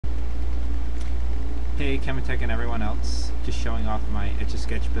Hey KermMartian and everyone else, just showing off my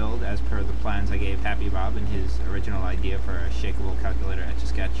Etch-A-Sketch build as per the plans I gave Happy Bob and his original idea for a shakeable calculator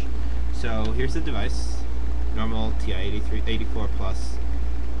Etch-A-Sketch. So here's the device, normal TI-84 plus.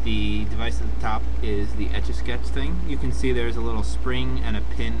 The device at the top is the Etch-A-Sketch thing. You can see there's a little spring and a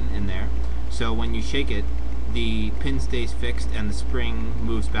pin in there. So when you shake it, the pin stays fixed and the spring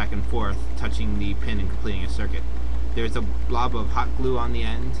moves back and forth, touching the pin and completing a circuit. There's a blob of hot glue on the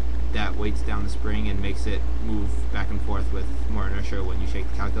end that weights down the spring and makes it move back and forth with more inertia when you shake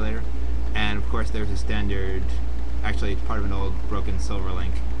the calculator. And of course there's a standard, actually it's part of an old broken silver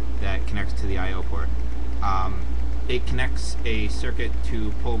link that connects to the I/O port. It connects a circuit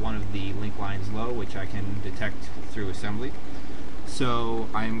to pull one of the link lines low, which I can detect through assembly. So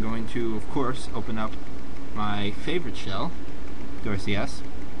I'm going to, of course, open up my favorite shell, CS.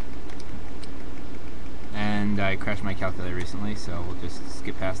 And I crashed my calculator recently, so we'll just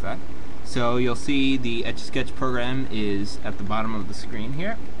skip past that. So you'll see the Etch-A-Sketch program is at the bottom of the screen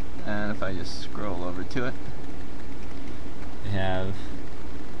here, and if I just scroll over to it, we have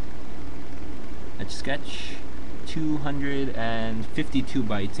Etch-A-Sketch, 252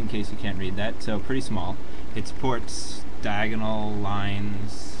 bytes in case you can't read that, so pretty small. It supports diagonal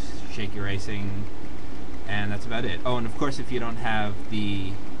lines, shake erasing, and that's about it. Oh, and of course if you don't have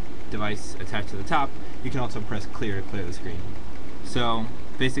the device attached to the top, you can also press clear to clear the screen. So,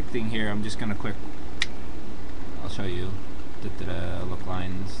 basic thing here, I'm just gonna I'll show you. Look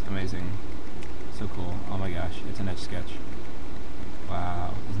lines, amazing. So cool, oh my gosh, it's an Etch-A-Sketch.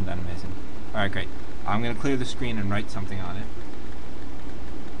 Wow, isn't that amazing? Alright, great. I'm gonna clear the screen and write something on it.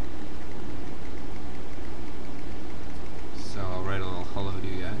 So I'll write a little hello to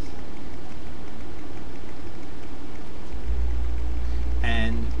you guys.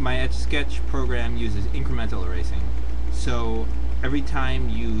 And my Etch-A-Sketch program uses incremental erasing. So every time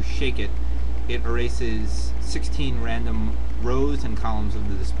you shake it, it erases 16 random rows and columns of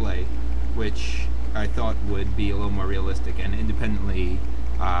the display, which I thought would be a little more realistic, and independently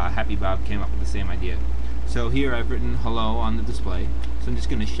Happy Bob came up with the same idea. So here I've written hello on the display, so I'm just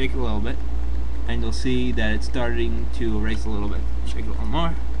going to shake it a little bit, and you'll see that it's starting to erase a little bit. Shake it a little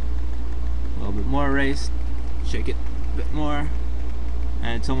more, a little bit more erased, shake it a bit more,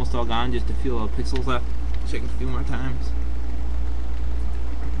 and it's almost all gone, just a few little pixels left. Shake it a few more times.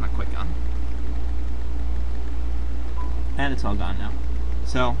 Not quite gone. And it's all gone now.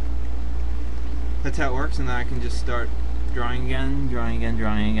 So that's how it works, and then I can just start drawing again, drawing again,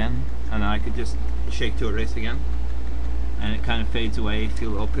 drawing again, and then I could just shake to erase again, and it kind of fades away, a few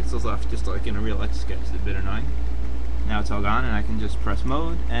little pixels left, just like in a real Etch-A-Sketch. It's a bit annoying. Now it's all gone, and I can just press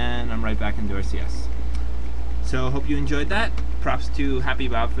mode, and I'm right back in CS. So hope you enjoyed that. Props to Happy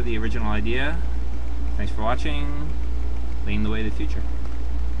Bob for the original idea. Thanks for watching. Leading the way to the future.